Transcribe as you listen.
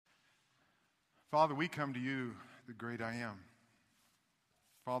Father, we come to you, the great I am.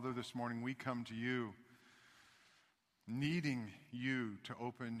 Father, this morning we come to you needing you to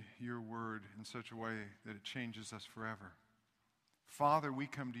open your word in such a way that it changes us forever. Father, we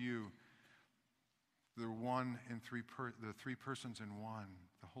come to you, the three persons in one,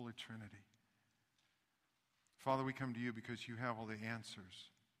 the Holy Trinity. Father, we come to you because you have all the answers.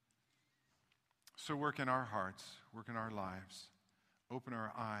 So work in our hearts, work in our lives, open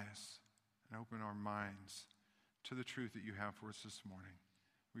our eyes, and open our minds to the truth that you have for us this morning.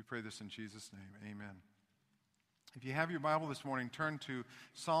 We pray this in Jesus' name. Amen. If you have your Bible this morning, turn to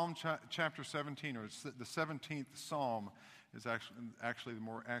Psalm chapter 17, or the 17th Psalm is actually the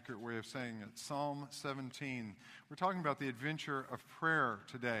more accurate way of saying it. Psalm 17. We're talking about the adventure of prayer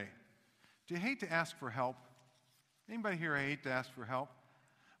today. Do you hate to ask for help? Anybody here hate to ask for help?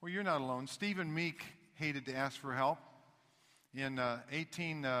 Well, you're not alone. Stephen Meek hated to ask for help. In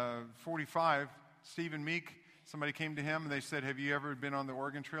 1845, Stephen Meek, somebody came to him and they said, "Have you ever been on the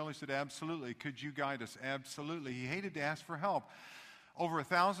Oregon Trail?" He said, "Absolutely." "Could you guide us?" "Absolutely." He hated to ask for help. Over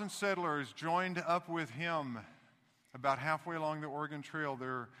 1,000 settlers joined up with him about halfway along the Oregon Trail.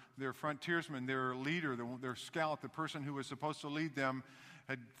 Their frontiersman, their leader, their scout, the person who was supposed to lead them,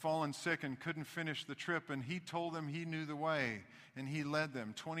 had fallen sick and couldn't finish the trip, and he told them he knew the way, and he led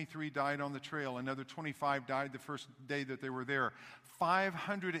them. 23 died on the trail. Another 25 died the first day that they were there.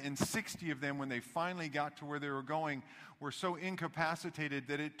 560 of them, when they finally got to where they were going, were so incapacitated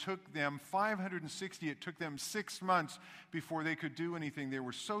that it took them 6 months before they could do anything. They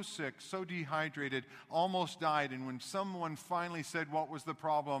were so sick, so dehydrated, almost died. And when someone finally said, "What was the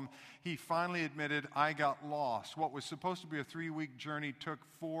problem?" he finally admitted, "I got lost." What was supposed to be a 3-week journey took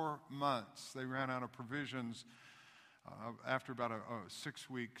 4 months. They ran out of provisions after about 6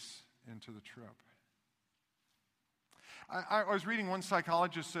 weeks into the trip. I was reading, one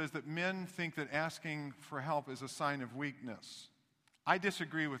psychologist says that men think that asking for help is a sign of weakness. I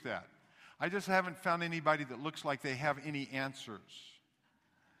disagree with that. I just haven't found anybody that looks like they have any answers.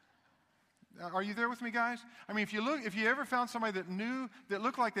 Are you there with me, guys? I mean, if you ever found somebody that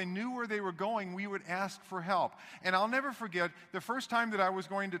looked like they knew where they were going, we would ask for help. And I'll never forget the first time that I was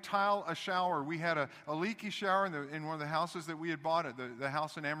going to tile a shower. We had a leaky shower in one of the houses that we had bought at the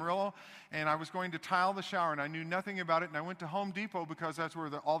house in Amarillo, and I was going to tile the shower, and I knew nothing about it. And I went to Home Depot because that's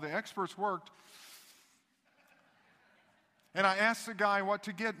where all the experts worked. And I asked the guy what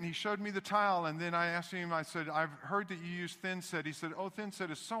to get, and he showed me the tile, and then I asked him, I said, "I've heard that you use Thinset." He said, "Oh,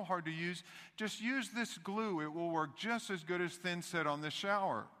 Thinset is so hard to use. Just use this glue. It will work just as good as Thinset on the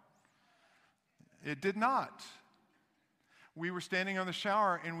shower." It did not. We were standing on the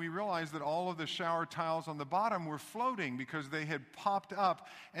shower, and we realized that all of the shower tiles on the bottom were floating because they had popped up.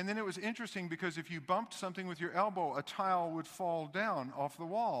 And then it was interesting because if you bumped something with your elbow, a tile would fall down off the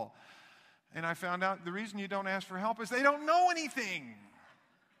wall. And I found out the reason you don't ask for help is they don't know anything.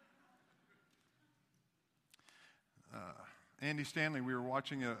 Andy Stanley, we were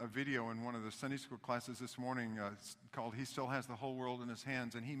watching a video in one of the Sunday school classes this morning called "He Still Has the Whole World in His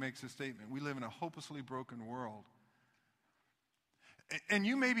Hands," and he makes a statement. We live in a hopelessly broken world. And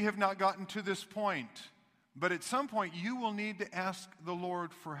you maybe have not gotten to this point, but at some point you will need to ask the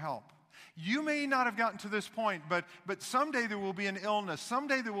Lord for help. You may not have gotten to this point, but someday there will be an illness.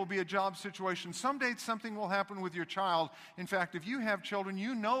 Someday there will be a job situation. Someday something will happen with your child. In fact, if you have children,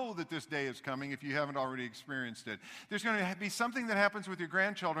 you know that this day is coming if you haven't already experienced it. There's going to be something that happens with your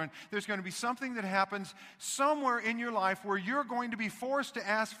grandchildren. There's going to be something that happens somewhere in your life where you're going to be forced to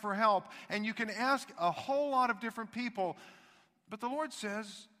ask for help. And you can ask a whole lot of different people. But the Lord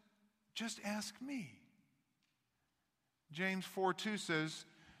says, just ask me. James 4:2 says,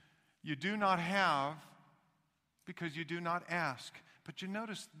 "You do not have because you do not ask." But you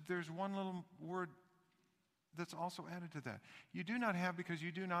notice there's one little word that's also added to that. You do not have because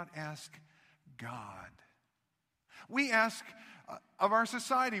you do not ask God. We ask of our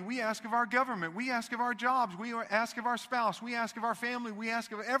society. We ask of our government. We ask of our jobs. We ask of our spouse. We ask of our family. We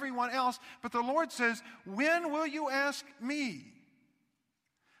ask of everyone else. But the Lord says, "When will you ask me?"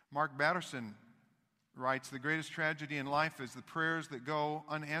 Mark Batterson writes, "The greatest tragedy in life is the prayers that go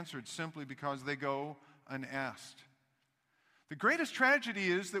unanswered simply because they go unasked." The greatest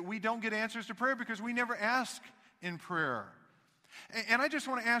tragedy is that we don't get answers to prayer because we never ask in prayer. And I just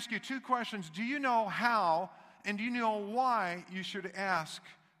want to ask you 2 questions. Do you know how, and do you know why you should ask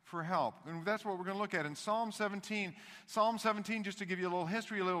for help? And that's what we're going to look at in Psalm 17. Psalm 17, just to give you a little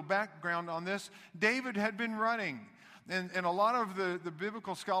history, a little background on this, David had been running. And a lot of the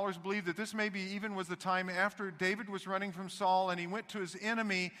biblical scholars believe that this maybe even was the time after David was running from Saul, and he went to his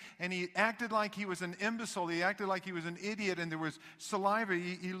enemy, and he acted like he was an imbecile. He acted like he was an idiot, and there was saliva.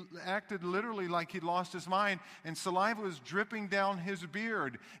 He acted literally like he'd lost his mind, and saliva was dripping down his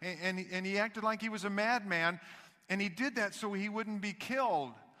beard. And he acted like he was a madman, and he did that so he wouldn't be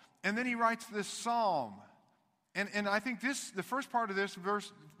killed. And then he writes this psalm. And I think the first part of this,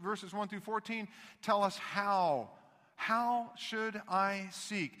 verses 1 through 14, tell us how. How should I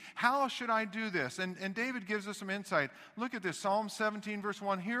seek? How should I do this? And David gives us some insight. Look at this, Psalm 17, verse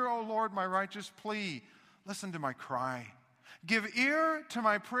 1. Hear, O Lord, my righteous plea. Listen to my cry. Give ear to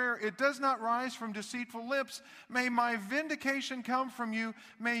my prayer. It does not rise from deceitful lips. May my vindication come from you.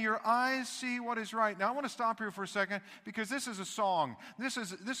 May your eyes see what is right. Now, I want to stop here for a second because this is a song. This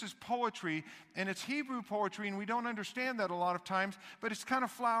is poetry, and it's Hebrew poetry, and we don't understand that a lot of times, but it's kind of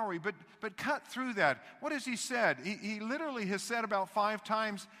flowery. But cut through that. What has he said? He literally has said about 5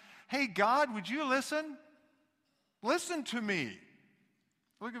 times, hey, God, would you listen? Listen to me.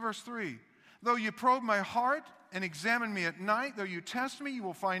 Look at verse 3. Though you probe my heart and examine me at night, though you test me, you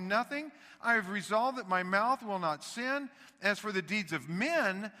will find nothing. I have resolved that my mouth will not sin. As for the deeds of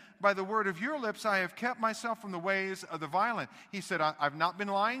men, by the word of your lips I have kept myself from the ways of the violent. He said, I've not been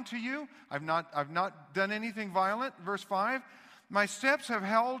lying to you. I've not done anything violent. Verse 5, my steps have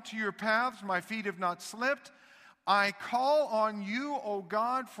held to your paths. My feet have not slipped. I call on you, O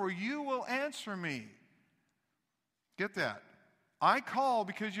God, for you will answer me. Get that. I call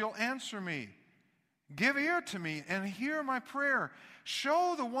because you'll answer me. Give ear to me and hear my prayer.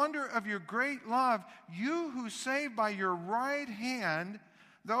 Show the wonder of your great love, you who save by your right hand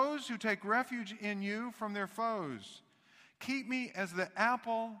those who take refuge in you from their foes. Keep me as the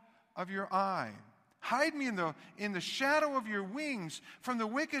apple of your eye. Hide me in the shadow of your wings from the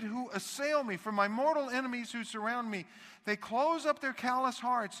wicked who assail me, from my mortal enemies who surround me. They close up their callous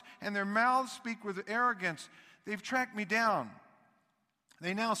hearts, and their mouths speak with arrogance. They've tracked me down.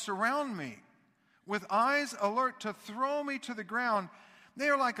 They now surround me with eyes alert to throw me to the ground. They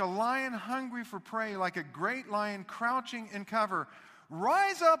are like a lion hungry for prey, like a great lion crouching in cover.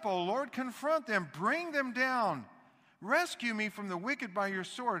 Rise up, O Lord, confront them, bring them down. Rescue me from the wicked by your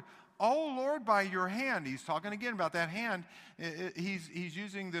sword. O Lord, by your hand. He's talking again about that hand. He's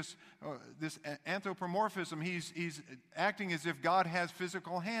using this anthropomorphism. He's acting as if God has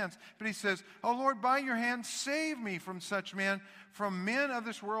physical hands. But he says, O Lord, by your hand, save me from such men, from men of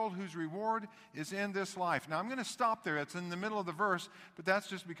this world whose reward is in this life. Now, I'm going to stop there. It's in the middle of the verse, but that's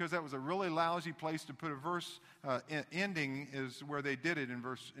just because that was a really lousy place to put a verse ending, is where they did it in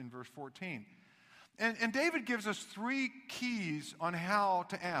verse 14. And David gives us 3 keys on how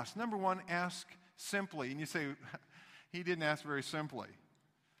to ask. Number 1, ask simply. And you say, he didn't ask very simply.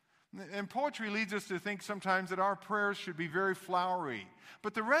 And poetry leads us to think sometimes that our prayers should be very flowery.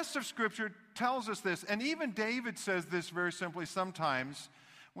 But the rest of Scripture tells us this. And even David says this very simply sometimes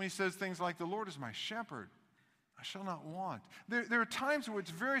when he says things like, the Lord is my shepherd. I shall not want. There are times where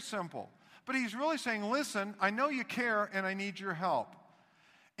it's very simple. But he's really saying, listen, I know you care and I need your help.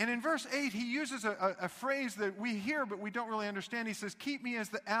 And in verse 8, he uses a phrase that we hear but we don't really understand. He says, keep me as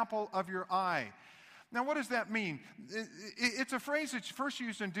the apple of your eye. Now, what does that mean? It's a phrase that's first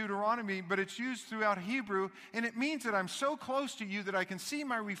used in Deuteronomy, but it's used throughout Hebrew, and it means that I'm so close to you that I can see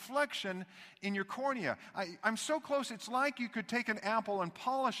my reflection in your cornea. I'm so close, it's like you could take an apple and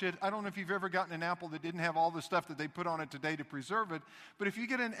polish it. I don't know if you've ever gotten an apple that didn't have all the stuff that they put on it today to preserve it, but if you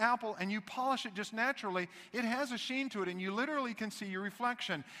get an apple and you polish it just naturally, it has a sheen to it, and you literally can see your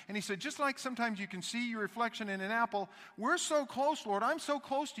reflection. And he said, just like sometimes you can see your reflection in an apple, we're so close, Lord, I'm so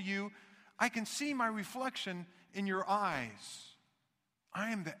close to you, I can see my reflection in your eyes.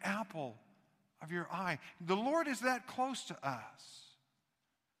 I am the apple of your eye. The Lord is that close to us.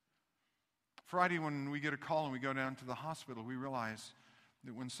 Friday, when we get a call and we go down to the hospital, we realize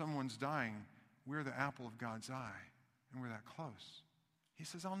that when someone's dying, we're the apple of God's eye, and we're that close. He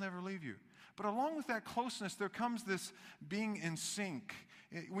says, I'll never leave you. But along with that closeness, there comes this being in sync.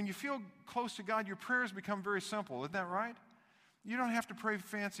 When you feel close to God, your prayers become very simple. Isn't that right? You don't have to pray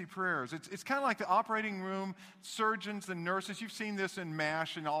fancy prayers. It's kind of like the operating room, surgeons and nurses. You've seen this in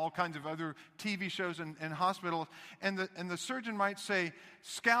MASH and all kinds of other TV shows and hospitals. And the surgeon might say,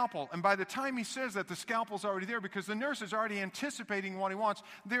 scalpel. And by the time he says that, the scalpel's already there because the nurse is already anticipating what he wants.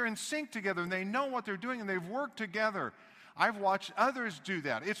 They're in sync together, and they know what they're doing, and they've worked together. I've watched others do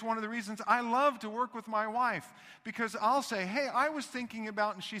that. It's one of the reasons I love to work with my wife, because I'll say, hey, I was thinking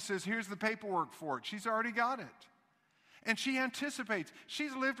about, and she says, here's the paperwork for it. She's already got it. And she anticipates.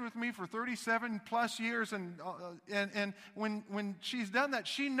 She's lived with me for 37 plus years, and when she's done that,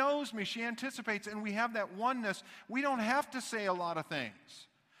 she knows me, she anticipates, and we have that oneness. We don't have to say a lot of things.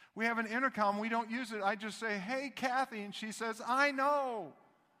 We have an intercom, we don't use it. I just say, "Hey, Kathy," and she says, "I know."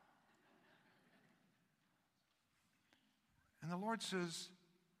 And the Lord says,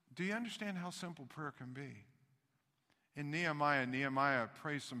 do you understand how simple prayer can be? In Nehemiah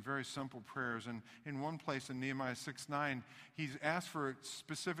prays some very simple prayers. And in one place in Nehemiah 6:9, he's asked for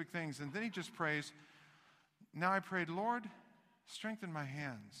specific things. And then he just prays, "Now I prayed, Lord, strengthen my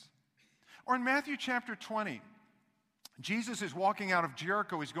hands." Or in Matthew chapter 20, Jesus is walking out of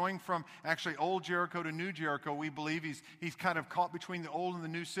Jericho. He's going from actually old Jericho to new Jericho. We believe he's kind of caught between the old and the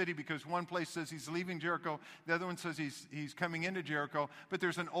new city, because one place says he's leaving Jericho, the other one says he's coming into Jericho. But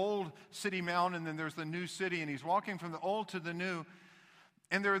there's an old city mound, and then there's the new city, and he's walking from the old to the new.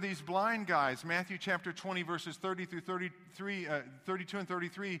 And there are these blind guys, Matthew chapter 20, verses 30 through 32 and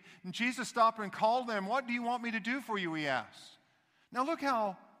 33. And Jesus stopped and called them. "What do you want me to do for you?" he asked. Now look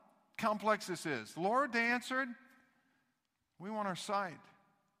how complex this is. "Lord," they answered, "we want our sight."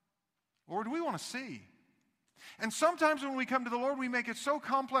 "Lord, we want to see." And sometimes when we come to the Lord, we make it so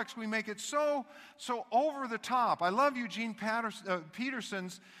complex, we make it so over the top. I love Eugene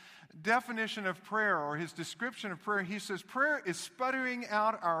Peterson's definition of prayer, or his description of prayer. He says, prayer is sputtering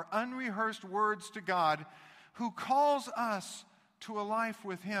out our unrehearsed words to God, who calls us to a life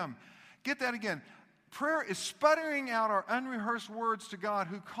with Him. Get that again. Prayer is sputtering out our unrehearsed words to God,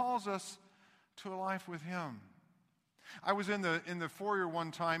 who calls us to a life with Him. I was in the foyer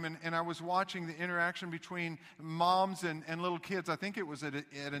one time, and I was watching the interaction between moms and little kids. I think it was at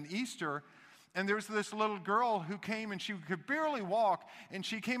an Easter. And there's this little girl who came, and she could barely walk. And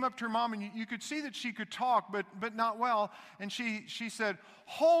she came up to her mom, and you could see that she could talk, but not well. And she said,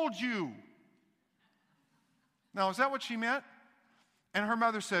 "Hold you." Now, is that what she meant? And her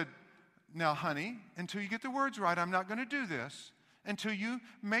mother said, "Now, honey, until you get the words right, I'm not going to do this. Until you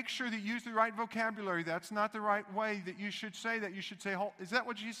make sure that you use the right vocabulary. That's not the right way that you should say that. You should say, hold." Is that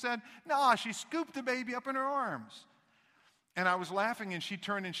what she said? No, she scooped the baby up in her arms. And I was laughing, and she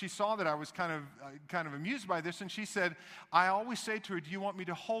turned and she saw that I was kind of amused by this, and she said, "I always say to her, 'Do you want me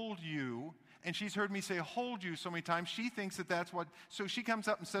to hold you?' And she's heard me say 'hold you' so many times, she thinks that that's what, so she comes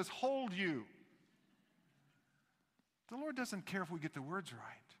up and says, 'Hold you.'" The Lord doesn't care if we get the words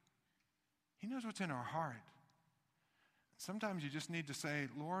right. He knows what's in our heart. Sometimes you just need to say,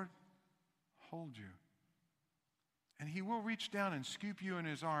 "Lord, hold you." And He will reach down and scoop you in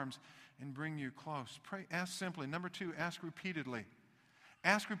His arms and bring you close. Pray, ask simply. Number 2, ask repeatedly.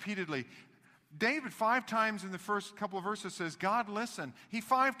 Ask repeatedly. David 5 times in the first couple of verses says, "God, listen." He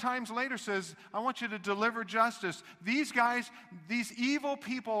 5 times later says, "I want you to deliver justice. These guys, these evil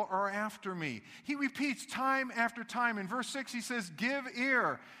people are after me." He repeats time after time. In verse 6 he says, "Give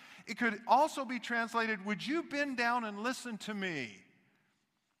ear." It could also be translated, "Would you bend down and listen to me?"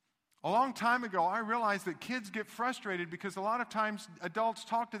 A long time ago, I realized that kids get frustrated because a lot of times adults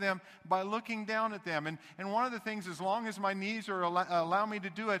talk to them by looking down at them. And one of the things, as long as my knees allow me to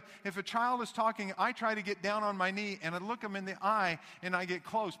do it, if a child is talking, I try to get down on my knee and I look them in the eye and I get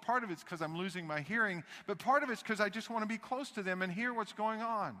close. Part of it's because I'm losing my hearing, but part of it's because I just want to be close to them and hear what's going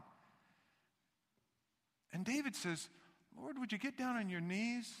on. And David says, "Lord, would you get down on your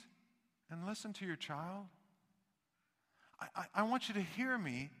knees and listen to your child? I want you to hear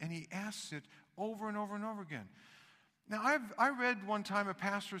me." And he asks it over and over and over again. Now, I read one time a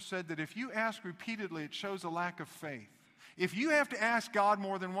pastor said that if you ask repeatedly, it shows a lack of faith. If you have to ask God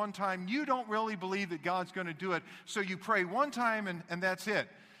more than one time, you don't really believe that God's going to do it. So you pray one time and that's it.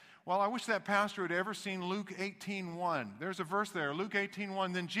 Well, I wish that pastor had ever seen Luke 18:1. There's a verse there, Luke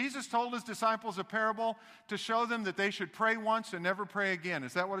 18:1. "Then Jesus told His disciples a parable to show them that they should pray once and never pray again."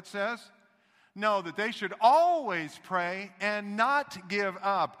 Is that what it says? No, that they should always pray and not give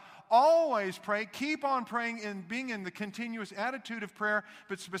up. Always pray. Keep on praying and being in the continuous attitude of prayer,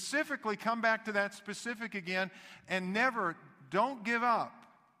 but specifically come back to that specific again and don't give up.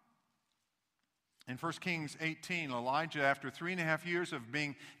 In 1 Kings 18, Elijah, after 3.5 years of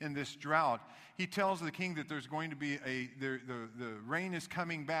being in this drought, he tells the king that there's going to be the rain is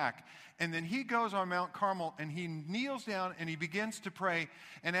coming back. And then he goes on Mount Carmel and he kneels down and he begins to pray.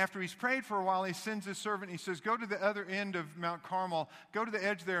 And after he's prayed for a while, he sends his servant. He says, "Go to the other end of Mount Carmel, go to the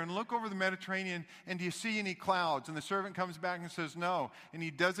edge there and look over the Mediterranean, and do you see any clouds?" And the servant comes back and says, "No." And he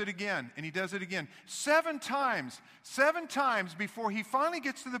does it again, and he does it again. 7 times before he finally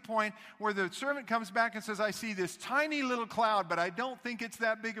gets to the point where the servant comes back and says, "I see this tiny little cloud, but I don't think it's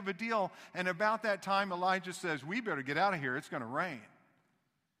that big of a deal." And about that time, Elijah says, "We better get out of here. It's going to rain."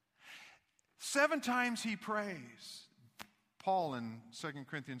 7 times he prays. Paul in 2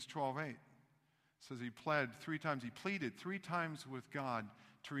 Corinthians 12:8 says he pleaded three times with God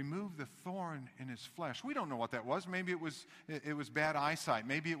to remove the thorn in his flesh. We don't know what that was. Maybe it was bad eyesight.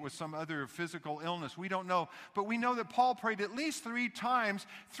 Maybe it was some other physical illness. We don't know. But we know that Paul prayed at least 3 times.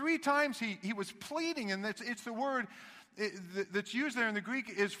 3 times he was pleading, and it's the word that's used there in the Greek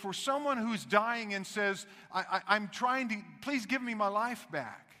is for someone who's dying and says, I'm trying to, please give me my life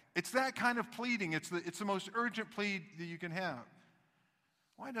back. It's that kind of pleading. It's the most urgent plea that you can have.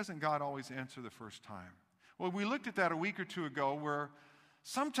 Why doesn't God always answer the first time? Well, we looked at that a week or two ago where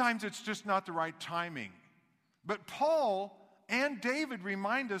sometimes it's just not the right timing. But Paul and David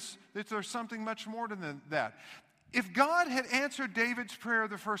remind us that there's something much more than that. If God had answered David's prayer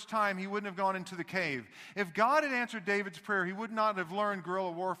the first time, he wouldn't have gone into the cave. If God had answered David's prayer, he would not have learned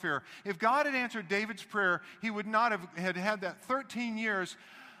guerrilla warfare. If God had answered David's prayer, he would not have had that 13 years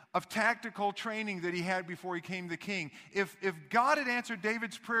of tactical training that he had before he came the king. If God had answered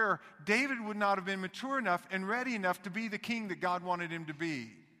David's prayer, David would not have been mature enough and ready enough to be the king that God wanted him to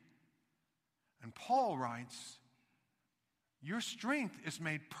be. And Paul writes, your strength is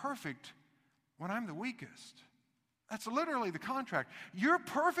made perfect when I'm the weakest. That's literally the contract. Your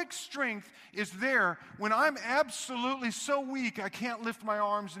perfect strength is there when I'm absolutely so weak I can't lift my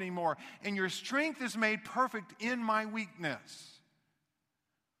arms anymore. And your strength is made perfect in my weakness.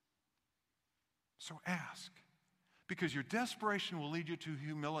 So ask, because your desperation will lead you to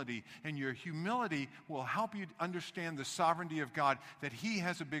humility, and your humility will help you understand the sovereignty of God, that He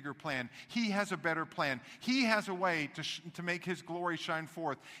has a bigger plan. He has a better plan. He has a way to make His glory shine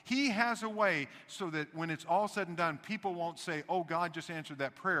forth. He has a way so that when it's all said and done, people won't say, oh, God just answered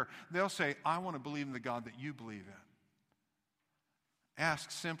that prayer. They'll say, I want to believe in the God that you believe in. Ask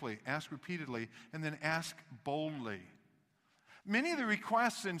simply, ask repeatedly, and then ask boldly. Many of the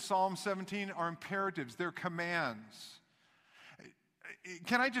requests in Psalm 17 are imperatives. They're commands.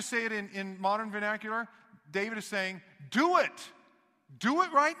 Can I just say it in modern vernacular? David is saying, do it. Do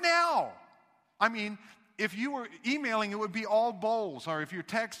it right now. I mean, if you were emailing, it would be all bowls. Or if you're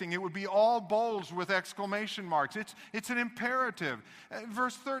texting, it would be all bowls with exclamation marks. It's an imperative.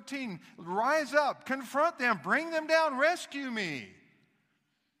 Verse 13, rise up, confront them, bring them down, rescue me.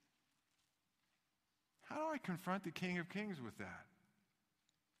 How do I confront the King of Kings with that?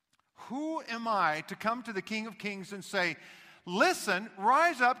 Who am I to come to the King of Kings and say, listen,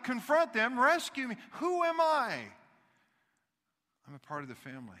 rise up, confront them, rescue me? Who am I? I'm a part of the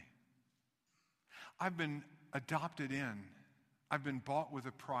family. I've been adopted in. I've been bought with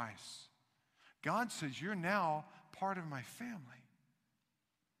a price. God says, you're now part of my family.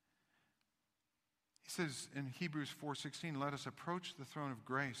 He says in Hebrews 4:16, let us approach the throne of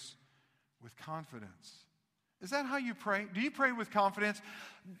grace with confidence. Is that how you pray? Do you pray with confidence?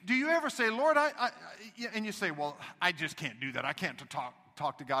 Do you ever say, Lord, and you say, well, I just can't do that. I can't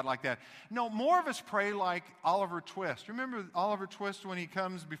talk to God like that. No, more of us pray like Oliver Twist. Remember Oliver Twist when he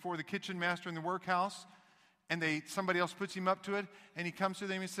comes before the kitchen master in the workhouse and somebody else puts him up to it and he comes to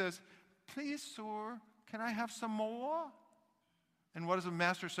them and he says, please, sir, can I have some more? And what does the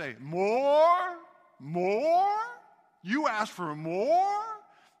master say? More? More? You ask for more?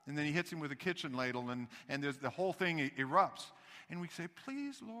 And then he hits him with a kitchen ladle, and the whole thing erupts. And we say,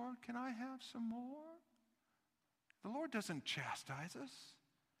 please, Lord, can I have some more? The Lord doesn't chastise us.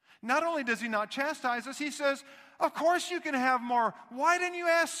 Not only does He not chastise us, He says, of course you can have more. Why didn't you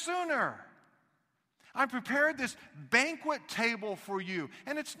ask sooner? I prepared this banquet table for you.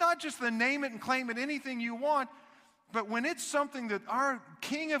 And it's not just the name it and claim it, anything you want. But when it's something that our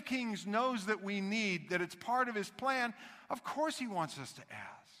King of Kings knows that we need, that it's part of His plan, of course He wants us to ask.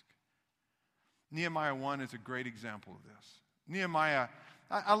 Nehemiah 1 is a great example of this. Nehemiah,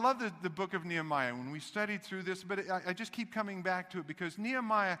 I love the book of Nehemiah when we studied through this, but I just keep coming back to it because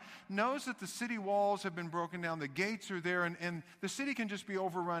Nehemiah knows that the city walls have been broken down, the gates are there, and the city can just be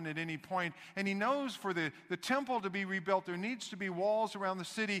overrun at any point. And he knows for the temple to be rebuilt, there needs to be walls around the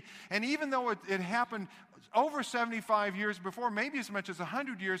city. And even though it happened over 75 years before, maybe as much as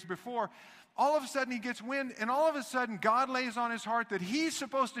 100 years before, all of a sudden he gets wind, and all of a sudden God lays on his heart that he's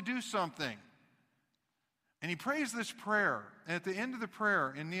supposed to do something. And he prays this prayer. And at the end of the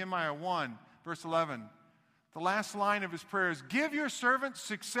prayer in Nehemiah 1, verse 11, the last line of his prayer is, give your servant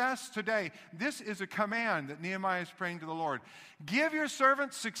success today. This is a command that Nehemiah is praying to the Lord. Give your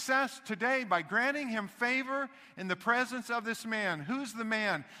servant success today by granting him favor in the presence of this man. Who's the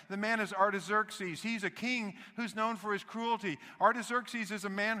man? The man is Artaxerxes. He's a king who's known for his cruelty. Artaxerxes is a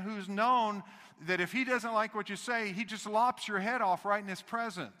man who's known that if he doesn't like what you say, he just lops your head off right in his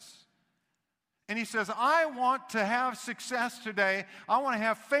presence. And he says, I want to have success today. I want to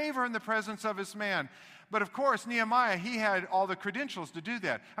have favor in the presence of this man. But of course, Nehemiah, he had all the credentials to do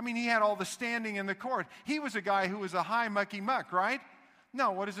that. I mean, he had all the standing in the court. He was a guy who was a high mucky muck, right?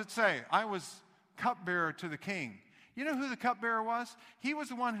 No, what does it say? I was cupbearer to the king. You know who the cupbearer was? He was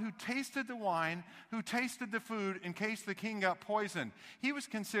the one who tasted the wine, who tasted the food in case the king got poisoned. He was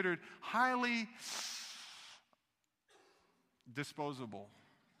considered highly disposable.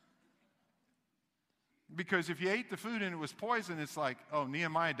 Because if you ate the food and it was poison, it's like, oh,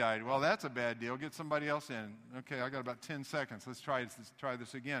 Nehemiah died. Well, that's a bad deal. Get somebody else in. Okay, I got about 10 seconds. Let's try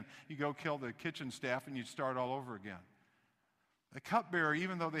this again. You go kill the kitchen staff and you start all over again. The cupbearer,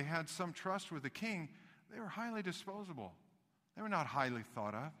 even though they had some trust with the king, they were highly disposable. They were not highly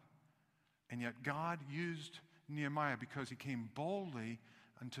thought of. And yet God used Nehemiah because he came boldly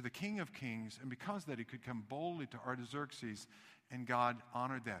unto the King of Kings, and because that he could come boldly to Artaxerxes, and God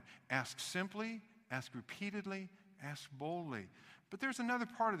honored that. Ask simply, ask repeatedly, ask boldly. But there's another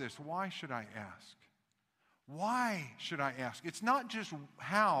part of this. Why should I ask? Why should I ask? It's not just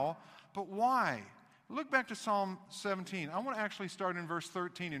how, but why. Look back to Psalm 17. I want to actually start in verse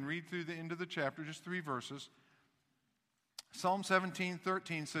 13 and read through the end of the chapter, just 3 verses. Psalm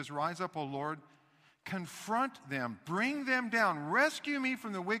 17:13 says, "Rise up, O Lord, confront them, bring them down, rescue me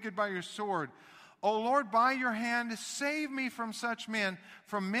from the wicked by your sword. O Lord, by your hand, save me from such men,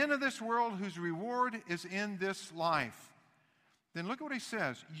 from men of this world whose reward is in this life." Then look at what he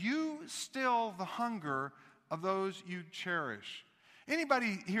says. "You still the hunger of those you cherish."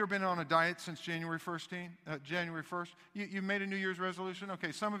 Anybody here been on a diet since January 1st? You made a New Year's resolution?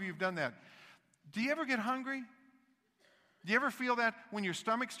 Okay, some of you have done that. Do you ever get hungry? Do you ever feel that when your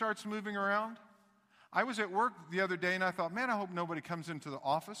stomach starts moving around? I was at work the other day and I thought, man, I hope nobody comes into the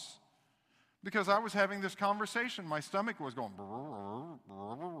office. Because I was having this conversation. My stomach was going,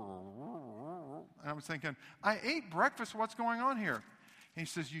 and I was thinking, I ate breakfast, what's going on here? And he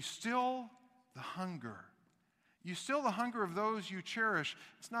says, you still the hunger. You still the hunger of those you cherish.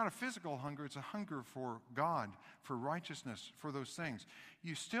 It's not a physical hunger, it's a hunger for God, for righteousness, for those things.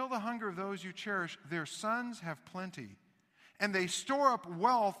 You still the hunger of those you cherish. Their sons have plenty, and they store up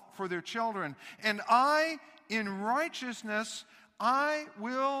wealth for their children. And I, in righteousness, I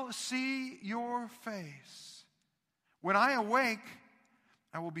will see your face. When I awake,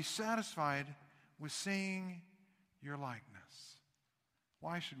 I will be satisfied with seeing your likeness.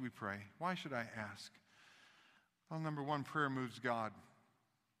 Why should we pray? Why should I ask? Well, number one, prayer moves God.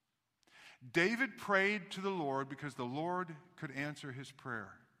 David prayed to the Lord because the Lord could answer his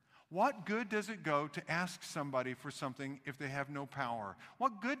prayer. What good does it go to ask somebody for something if they have no power?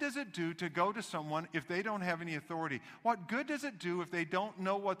 What good does it do to go to someone if they don't have any authority? What good does it do if they don't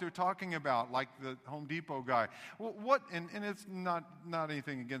know what they're talking about, like the Home Depot guy? Well, and it's not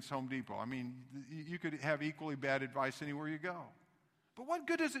anything against Home Depot. I mean, you could have equally bad advice anywhere you go. But what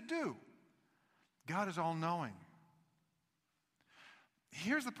good does it do? God is all-knowing.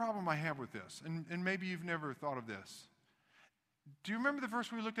 Here's the problem I have with this, and maybe you've never thought of this. Do you remember the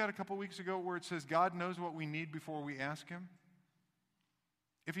verse we looked at a couple weeks ago where it says God knows what we need before we ask him?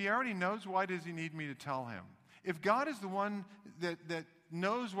 If he already knows, why does he need me to tell him? If God is the one that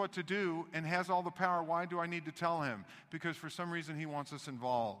knows what to do and has all the power, why do I need to tell him? Because for some reason he wants us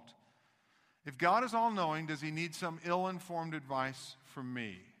involved. If God is all-knowing, does he need some ill-informed advice from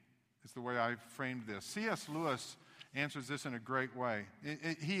me? Is the way I framed this. C.S. Lewis answers this in a great way.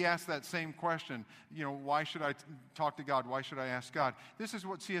 He asked that same question, why should I talk to God? Why should I ask God? This is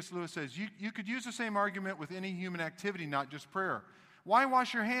what C.S. Lewis says. You could use the same argument with any human activity, not just prayer. Why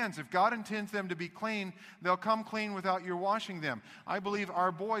wash your hands? If God intends them to be clean, they'll come clean without your washing them. I believe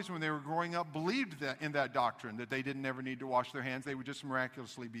our boys, when they were growing up, believed in that doctrine, that they didn't ever need to wash their hands. They would just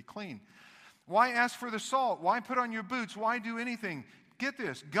miraculously be clean. Why ask for the salt? Why put on your boots? Why do anything? Get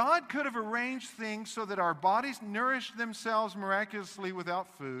this, God could have arranged things so that our bodies nourish themselves miraculously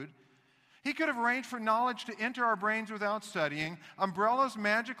without food. He could have arranged for knowledge to enter our brains without studying. Umbrellas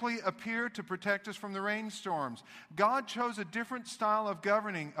magically appear to protect us from the rainstorms. God chose a different style of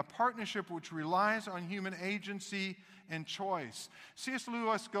governing, a partnership which relies on human agency and choice. C.S.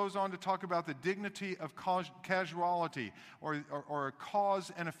 Lewis goes on to talk about the dignity of causality, or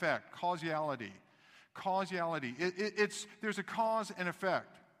cause and effect, causality. Causality. There's a cause and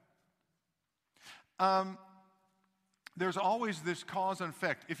effect. There's always this cause and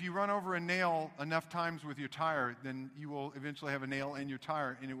effect. If you run over a nail enough times with your tire, then you will eventually have a nail in your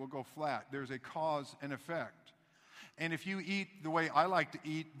tire and it will go flat. There's a cause and effect. And if you eat the way I like to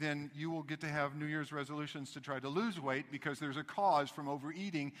eat, then you will get to have New Year's resolutions to try to lose weight because there's a cause from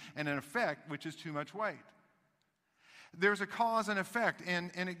overeating and an effect, which is too much weight. There's a cause and effect,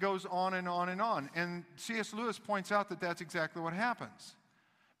 and it goes on and on and on. And C.S. Lewis points out that that's exactly what happens.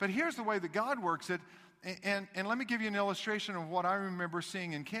 But here's the way that God works it. And let me give you an illustration of what I remember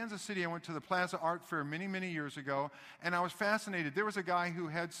seeing. In Kansas City, I went to the Plaza Art Fair many, many years ago, and I was fascinated. There was a guy who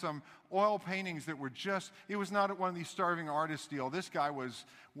had some oil paintings that were just, it was not one of these starving artists deal. This guy was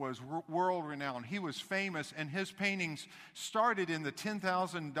world-renowned. He was famous, and his paintings started in the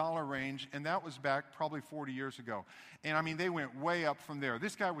 $10,000 range, and that was back probably 40 years ago. And I mean, they went way up from there.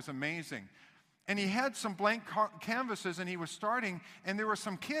 This guy was amazing. And he had some blank canvases, and he was starting, and there were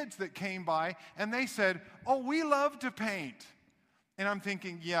some kids that came by, and they said, "Oh, we love to paint." And I'm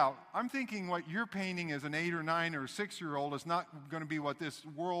thinking, what you're painting as an 8 or 9 or 6-year-old is not going to be what this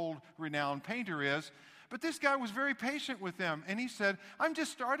world-renowned painter is. But this guy was very patient with them, and he said, "I'm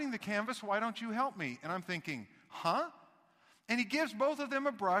just starting the canvas, why don't you help me?" And I'm thinking, huh? And he gives both of them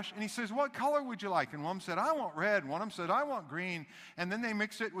a brush, and he says, "What color would you like?" And one said, "I want red." And one of them said, "I want green." And then they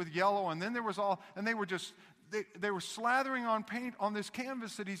mixed it with yellow, and then they were slathering on paint on this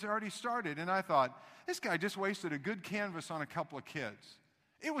canvas that he's already started. And I thought, this guy just wasted a good canvas on a couple of kids.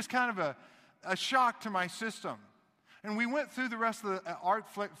 It was kind of a shock to my system. And we went through the rest of the art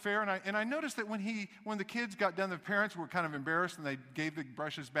fair, and I noticed that when the kids got done, the parents were kind of embarrassed, and they gave the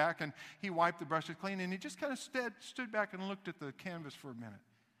brushes back, and he wiped the brushes clean, and he just kind of stood back and looked at the canvas for a minute.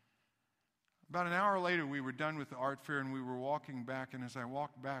 About an hour later, we were done with the art fair, and we were walking back, and as I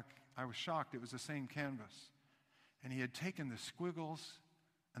walked back, I was shocked. It was the same canvas. And he had taken the squiggles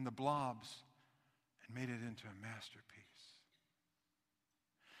and the blobs and made it into a masterpiece.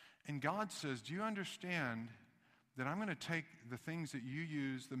 And God says, do you understand that I'm going to take the things that you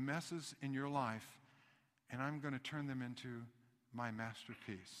use, the messes in your life, and I'm going to turn them into my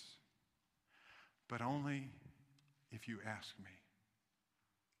masterpiece? But only if you ask me.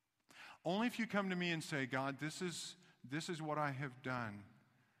 Only if you come to me and say, "God, this is what I have done,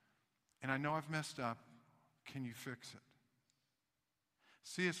 and I know I've messed up. Can you fix it?"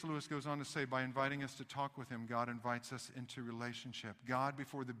 C.S. Lewis goes on to say, by inviting us to talk with him, God invites us into relationship. God,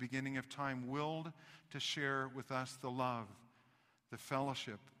 before the beginning of time, willed to share with us the love, the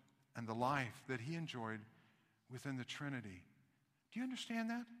fellowship, and the life that he enjoyed within the Trinity. Do you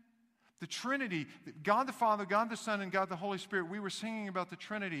understand that? The Trinity, God the Father, God the Son, and God the Holy Spirit. We were singing about the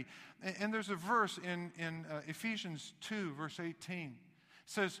Trinity. And there's a verse in Ephesians 2, verse 18. It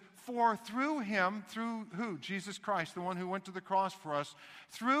says, "For through him," through who? Jesus Christ, the one who went to the cross for us.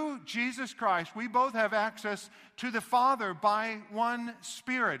 "Through Jesus Christ, we both have access to the Father by one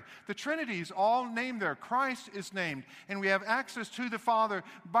Spirit." The Trinity is all named there. Christ is named. And we have access to the Father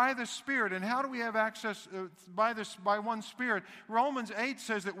by the Spirit. And how do we have access by one Spirit? Romans 8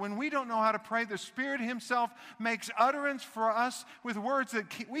 says that when we don't know how to pray, the Spirit himself makes utterance for us with words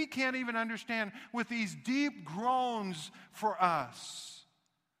that we can't even understand, with these deep groans for us.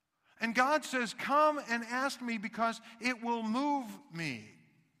 And God says, "Come and ask me because it will move me."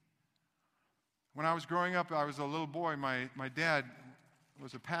 When I was growing up, I was a little boy. My dad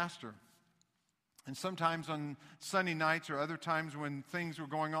was a pastor. And sometimes on Sunday nights or other times when things were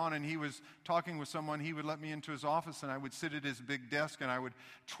going on and he was talking with someone, he would let me into his office, and I would sit at his big desk, and I would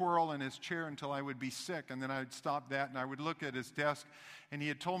twirl in his chair until I would be sick. And then I would stop that, and I would look at his desk. And he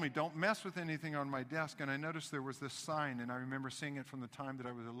had told me, "Don't mess with anything on my desk." And I noticed there was this sign, and I remember seeing it from the time that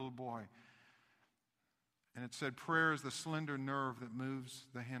I was a little boy. And it said, "Prayer is the slender nerve that moves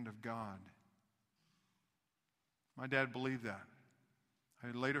the hand of God." My dad believed that. I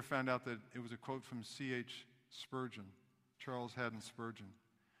later found out that it was a quote from C.H. Spurgeon, Charles Haddon Spurgeon.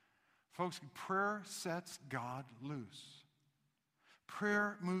 Folks, prayer sets God loose.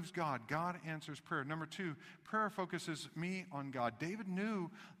 Prayer moves God. God answers prayer. Number 2, prayer focuses me on God. David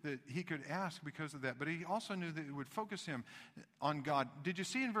knew that he could ask because of that, but he also knew that it would focus him on God. Did you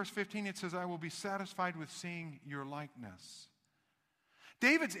see in verse 15 it says, "I will be satisfied with seeing your likeness"?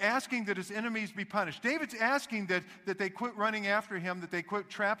 David's asking that his enemies be punished. David's asking that they quit running after him, that they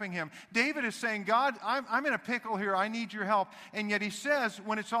quit trapping him. David is saying, "God, I'm in a pickle here. I need your help." And yet he says,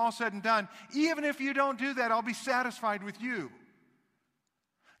 when it's all said and done, "Even if you don't do that, I'll be satisfied with you."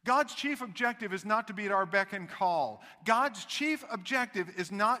 God's chief objective is not to be at our beck and call. God's chief objective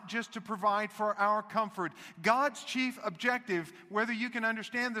is not just to provide for our comfort. God's chief objective, whether you can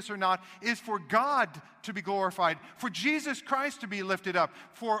understand this or not, is for God to be glorified, for Jesus Christ to be lifted up,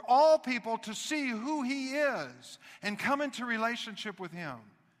 for all people to see who he is and come into relationship with him.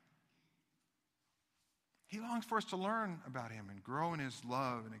 He longs for us to learn about him and grow in his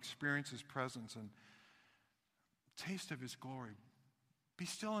love and experience his presence and taste of his glory. Be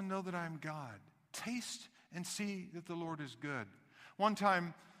still and know that I am God. Taste and see that the Lord is good. One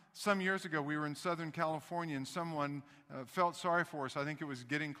time, some years ago, we were in Southern California, and someone felt sorry for us. I think it was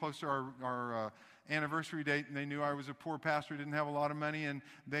getting close to our anniversary date, and they knew I was a poor pastor, didn't have a lot of money, and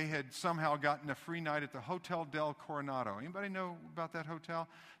they had somehow gotten a free night at the Hotel del Coronado. Anybody know about that hotel?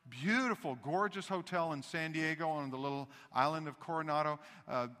 Beautiful, gorgeous hotel in San Diego on the little island of Coronado.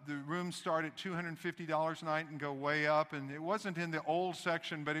 The rooms start at $250 a night and go way up, and it wasn't in the old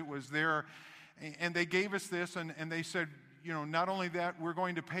section, but it was there. And they gave us this, and they said, you know, not only that, we're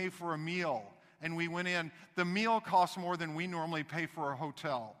going to pay for a meal. And we went in. The meal cost more than we normally pay for a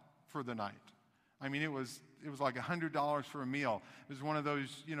hotel for the night. I mean, it was like $100 for a meal. It was one of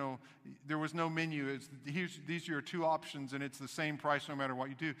those, you know, there was no menu. These are your two options, and it's the same price no matter what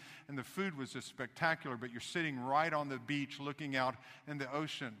you do. And the food was just spectacular, but you're sitting right on the beach looking out in the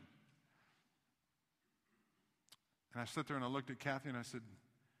ocean. And I sat there and I looked at Kathy and I said,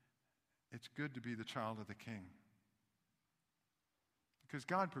 it's good to be the child of the King. Because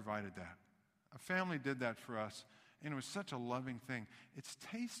God provided that. A family did that for us. And it was such a loving thing. It's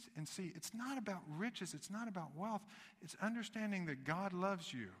taste and see. It's not about riches. It's not about wealth. It's understanding that God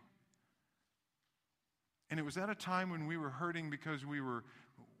loves you. And it was at a time when we were hurting because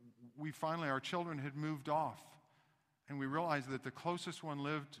our children had moved off. And we realized that the closest one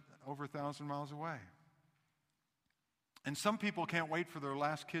lived over 1,000 miles away. And some people can't wait for their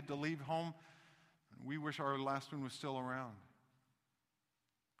last kid to leave home. We wish our last one was still around.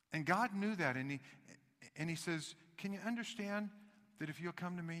 And God knew that. And he says, can you understand that if you'll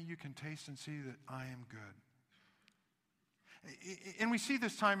come to me, you can taste and see that I am good? And we see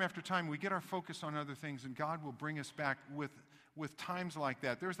this time after time. We get our focus on other things, and God will bring us back with times like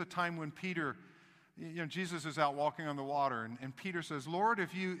that. There's the time when Peter, you know, Jesus is out walking on the water, and Peter says, Lord,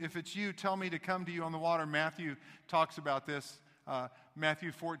 if it's you, tell me to come to you on the water. Matthew talks about this,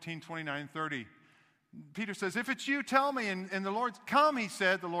 Matthew 14, 29, 30. Peter says, if it's you, tell me. And the Lord, come,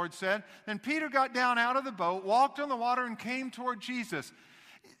 the Lord said. Then Peter got down out of the boat, walked on the water, and came toward Jesus.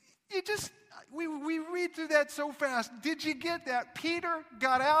 We read through that so fast. Did you get that? Peter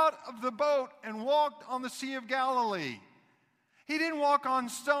got out of the boat and walked on the Sea of Galilee. He didn't walk on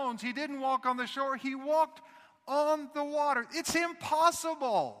stones. He didn't walk on the shore. He walked on the water. It's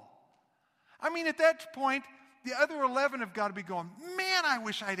impossible. I mean, at that point, the other 11 have got to be going, man, I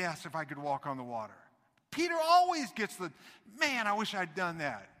wish I'd asked if I could walk on the water. Peter always gets man, I wish I'd done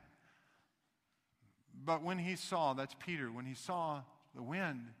that. But when he saw, that's Peter, when he saw the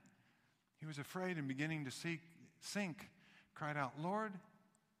wind, he was afraid and beginning to sink, cried out, Lord,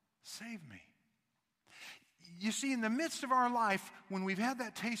 save me. You see, in the midst of our life, when we've had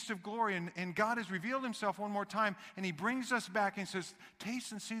that taste of glory and God has revealed himself one more time and he brings us back and says,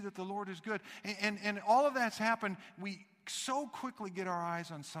 taste and see that the Lord is good. And all of that's happened, we so quickly get our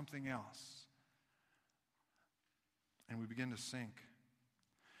eyes on something else. And we begin to sink.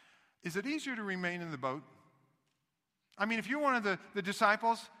 Is it easier to remain in the boat? I mean, if you're one of the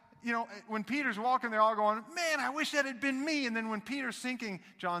disciples, you know, when Peter's walking, they're all going, man, I wish that had been me. And then when Peter's sinking,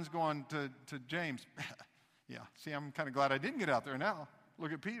 John's going to James, yeah, see, I'm kind of glad I didn't get out there now.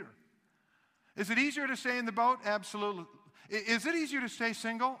 Look at Peter. Is it easier to stay in the boat? Absolutely. Is it easier to stay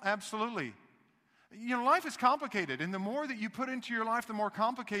single? Absolutely. You know, life is complicated, and the more that you put into your life, the more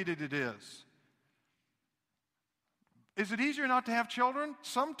complicated it is. Is it easier not to have children?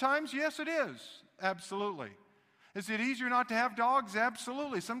 Sometimes, yes, it is. Absolutely. Is it easier not to have dogs?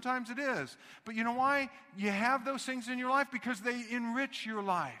 Absolutely. Sometimes it is. But you know why? You have those things in your life because they enrich your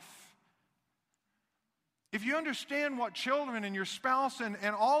life. If you understand what children and your spouse and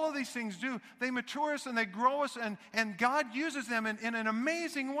all of these things do, they mature us and they grow us, and God uses them in an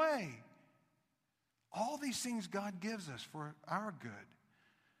amazing way. All these things God gives us for our good.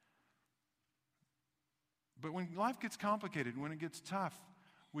 But when life gets complicated, when it gets tough,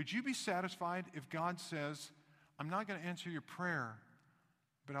 would you be satisfied if God says, I'm not going to answer your prayer,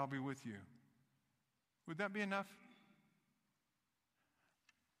 but I'll be with you? Would that be enough?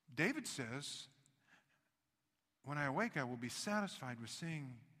 David says, when I awake, I will be satisfied with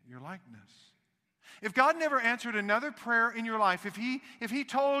seeing your likeness. If God never answered another prayer in your life, if he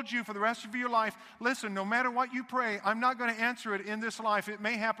told you for the rest of your life, listen, no matter what you pray, I'm not going to answer it in this life. It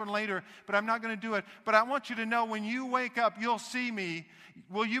may happen later, but I'm not going to do it. But I want you to know when you wake up, you'll see me.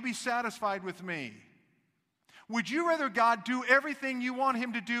 Will you be satisfied with me? Would you rather God do everything you want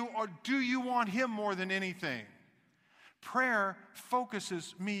him to do, or do you want him more than anything? Prayer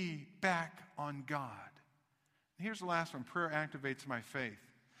focuses me back on God. Here's the last one. Prayer activates my faith.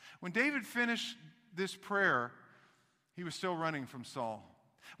 When David finished this prayer, he was still running from Saul.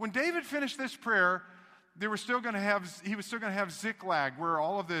 When David finished this prayer, he was still going to have Ziklag, where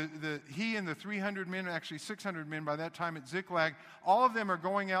all of he and the 300 men, actually 600 men by that time at Ziklag, all of them are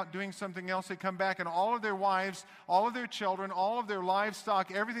going out doing something else. They come back, and all of their wives, all of their children, all of their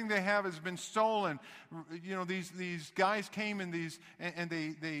livestock, everything they have has been stolen. You know, these guys came and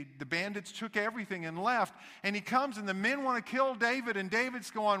the bandits took everything and left. And he comes, and the men want to kill David, and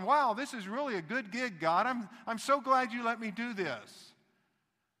David's going, "Wow, this is really a good gig, God. I'm so glad you let me do this."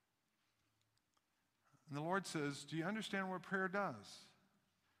 And the Lord says, do you understand what prayer does?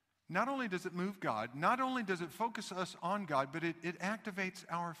 Not only does it move God, not only does it focus us on God, but it activates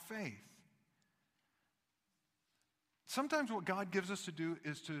our faith. Sometimes what God gives us to do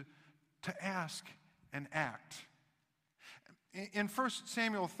is to ask and act. In 1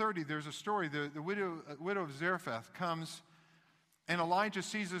 Samuel 30, there's a story. The widow of Zarephath comes, and Elijah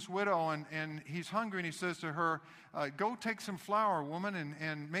sees this widow, and he's hungry, and he says to her, go take some flour, woman,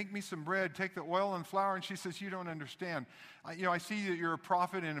 and make me some bread. Take the oil and flour. And she says, you don't understand. I see that you're a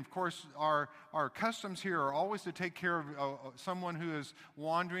prophet, and of course our customs here are always to take care of someone who is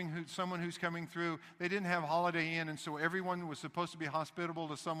wandering, someone who's coming through. They didn't have Holiday Inn, and so everyone was supposed to be hospitable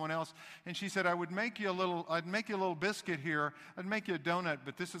to someone else. And she said, I'd make you a little biscuit here. I'd make you a donut,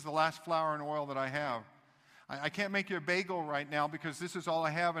 but this is the last flour and oil that I have. I can't make you a bagel right now because this is all I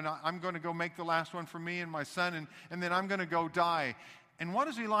have, and I'm going to go make the last one for me and my son, and then I'm going to go die. And what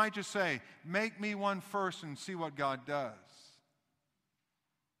does Elijah say? Make me one first and see what God does.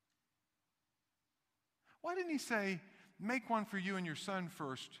 Why didn't he say, make one for you and your son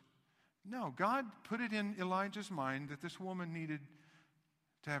first? No, God put it in Elijah's mind that this woman needed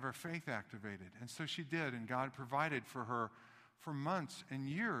to have her faith activated. And so she did, and God provided for her for months and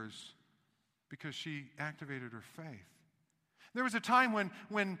years, because she activated her faith. There was a time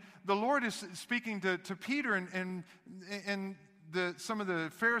when the Lord is speaking to Peter, and some of the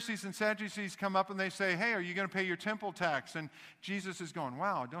Pharisees and Sadducees come up and they say, hey, are you going to pay your temple tax? And Jesus is going,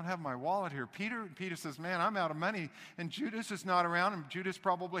 wow, I don't have my wallet here. Peter says, man, I'm out of money. And Judas is not around, and Judas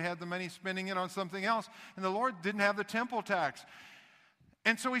probably had the money spending it on something else. And the Lord didn't have the temple tax.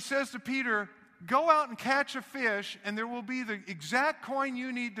 And so he says to Peter, go out and catch a fish, and there will be the exact coin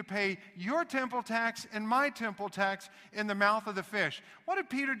you need to pay your temple tax and my temple tax in the mouth of the fish. What did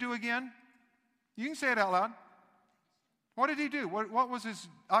Peter do again? You can say it out loud. What did he do? What was his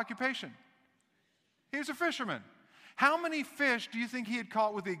occupation? He was a fisherman. How many fish do you think he had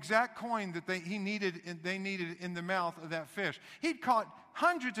caught with the exact coin that they needed in the mouth of that fish? He'd caught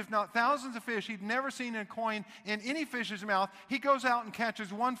hundreds, if not thousands of fish. He'd never seen a coin in any fish's mouth. He goes out and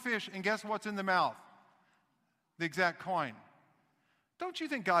catches one fish, and guess what's in the mouth? The exact coin. Don't you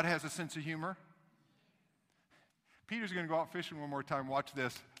think God has a sense of humor? Peter's going to go out fishing one more time. Watch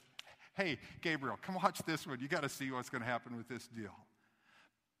this. Hey, Gabriel, come watch this one. You got to see what's going to happen with this deal.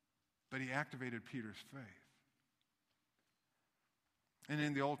 But he activated Peter's faith. And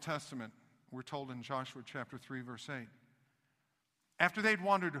in the Old Testament, we're told in Joshua chapter 3, verse 8, after they'd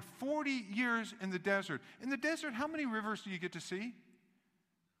wandered 40 years in the desert, how many rivers do you get to see?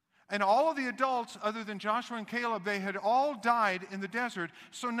 And all of the adults, other than Joshua and Caleb, they had all died in the desert,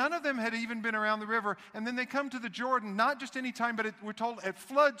 so none of them had even been around the river. And then they come to the Jordan, not just any time, but we're told at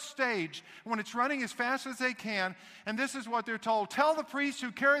flood stage, when it's running as fast as they can. And this is what they're told. Tell the priests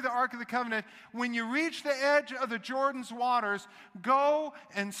who carry the Ark of the Covenant, when you reach the edge of the Jordan's waters, go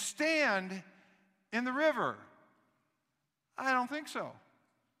and stand in the river. I don't think so.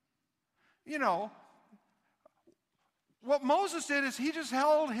 You know, what Moses did is he just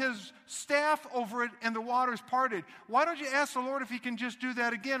held his staff over it and the waters parted. Why don't you ask the Lord if he can just do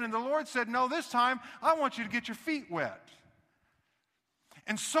that again? And the Lord said, no, this time I want you to get your feet wet.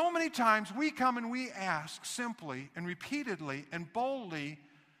 And so many times we come and we ask simply and repeatedly and boldly,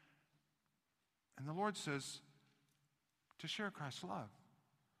 and the Lord says, to share Christ's love,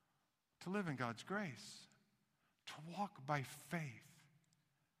 to live in God's grace, to walk by faith.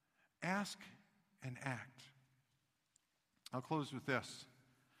 Ask and act. I'll close with this.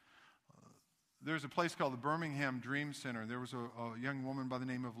 There's a place called the Birmingham Dream Center. There was a young woman by the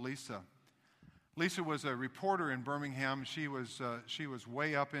name of Lisa. Lisa was a reporter in Birmingham. She was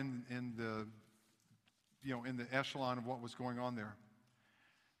way up in the echelon of what was going on there.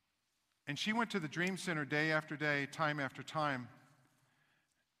 And she went to the Dream Center day after day, time after time.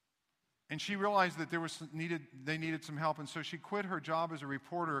 And she realized that they needed some help, and so she quit her job as a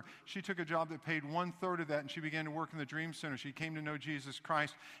reporter. She took a job that paid 1/3 of that, and she began to work in the Dream Center. She came to know Jesus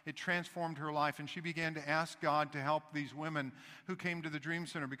Christ. It transformed her life, and she began to ask God to help these women who came to the Dream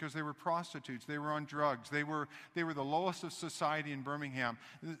Center because they were prostitutes. They were on drugs. They were the lowest of society in Birmingham.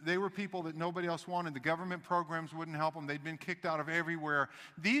 They were people that nobody else wanted. The government programs wouldn't help them. They'd been kicked out of everywhere.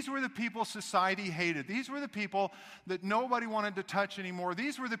 These were the people society hated. These were the people that nobody wanted to touch anymore.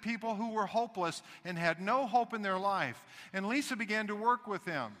 These were the people who were hopeless and had no hope in their life. And Lisa began to work with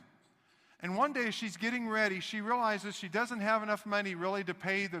them. And one day she's getting ready. She realizes she doesn't have enough money really to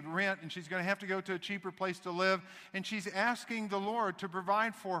pay the rent, and she's going to have to go to a cheaper place to live. And she's asking the Lord to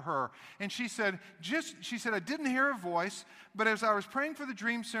provide for her. And she said, I didn't hear a voice, but as I was praying for the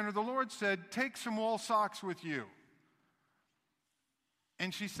Dream Center, the Lord said, take some wool socks with you.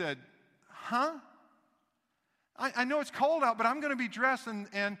 And she said, huh? I know it's cold out, but I'm going to be dressed.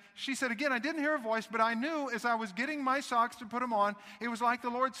 And she said, again, I didn't hear a voice, but I knew as I was getting my socks to put them on, it was like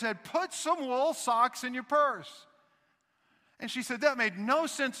the Lord said, put some wool socks in your purse. And she said, that made no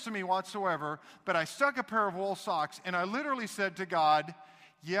sense to me whatsoever, but I stuck a pair of wool socks, and I literally said to God,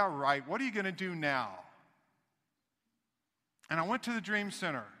 yeah, right, what are you going to do now? And I went to the Dream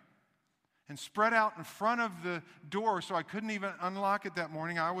Center and spread out in front of the door so I couldn't even unlock it that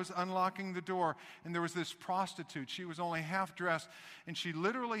morning. I was unlocking the door, and there was this prostitute. She was only half dressed, and she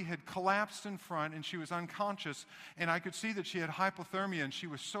literally had collapsed in front, and she was unconscious, and I could see that she had hypothermia, and she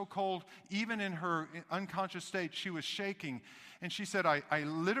was so cold, even in her unconscious state, she was shaking. And she said, I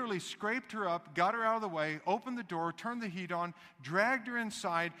literally scraped her up, got her out of the way, opened the door, turned the heat on, dragged her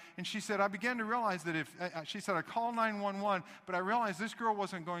inside, and she said, I began to realize that she said, I called 911, but I realized this girl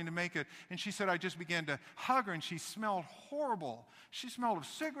wasn't going to make it. And she said, I just began to hug her, and she smelled horrible. She smelled of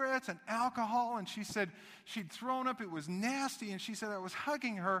cigarettes and alcohol, and she said she'd thrown up. It was nasty, and she said, I was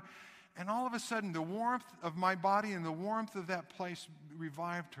hugging her, and all of a sudden, the warmth of my body and the warmth of that place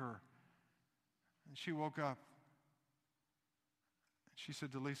revived her. And she woke up. She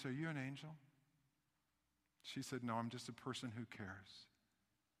said to Lisa, are you an angel? She said, no, I'm just a person who cares.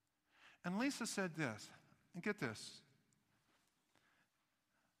 And Lisa said this, and get this.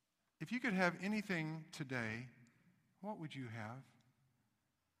 If you could have anything today, what would you have?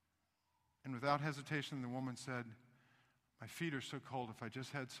 And without hesitation, the woman said, my feet are so cold, if I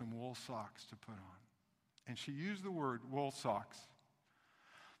just had some wool socks to put on. And she used the word wool socks.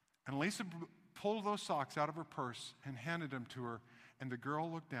 And Lisa pulled those socks out of her purse and handed them to her. And the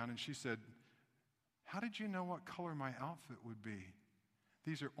girl looked down and she said, how did you know what color my outfit would be?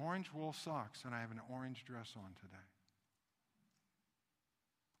 These are orange wool socks, and I have an orange dress on today.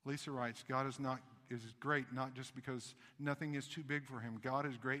 Lisa writes, God is great not just because nothing is too big for him. God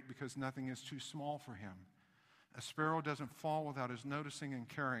is great because nothing is too small for him. A sparrow doesn't fall without his noticing and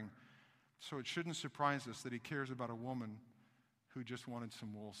caring, so it shouldn't surprise us that he cares about a woman who just wanted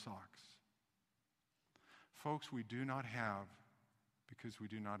some wool socks. Folks, we do not have because we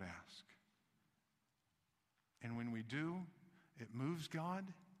do not ask. And when we do, it moves God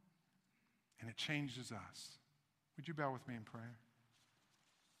and it changes us. Would you bow with me in prayer?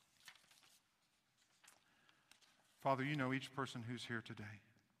 Father, you know each person who's here today.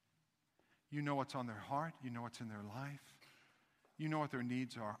 You know what's on their heart. You know what's in their life. You know what their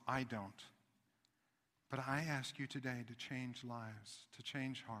needs are. I don't. But I ask you today to change lives, to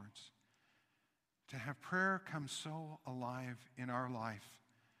change hearts, to have prayer come so alive in our life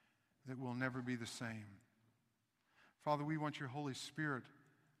that we'll never be the same. Father, we want your Holy Spirit,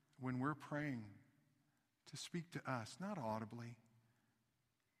 when we're praying, to speak to us, not audibly,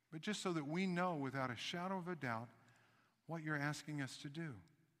 but just so that we know without a shadow of a doubt what you're asking us to do.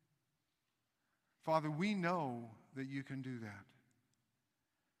 Father, we know that you can do that.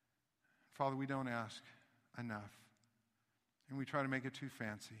 Father, we don't ask enough, and we try to make it too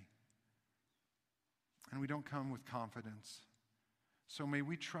fancy. And we don't come with confidence. So may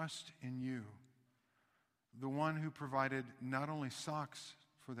we trust in you, the one who provided not only socks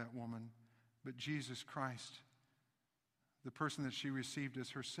for that woman, but Jesus Christ, the person that she received as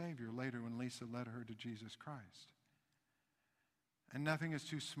her Savior later when Lisa led her to Jesus Christ. And nothing is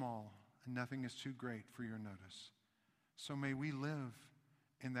too small and nothing is too great for your notice. So may we live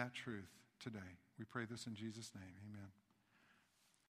in that truth today. We pray this in Jesus' name. Amen.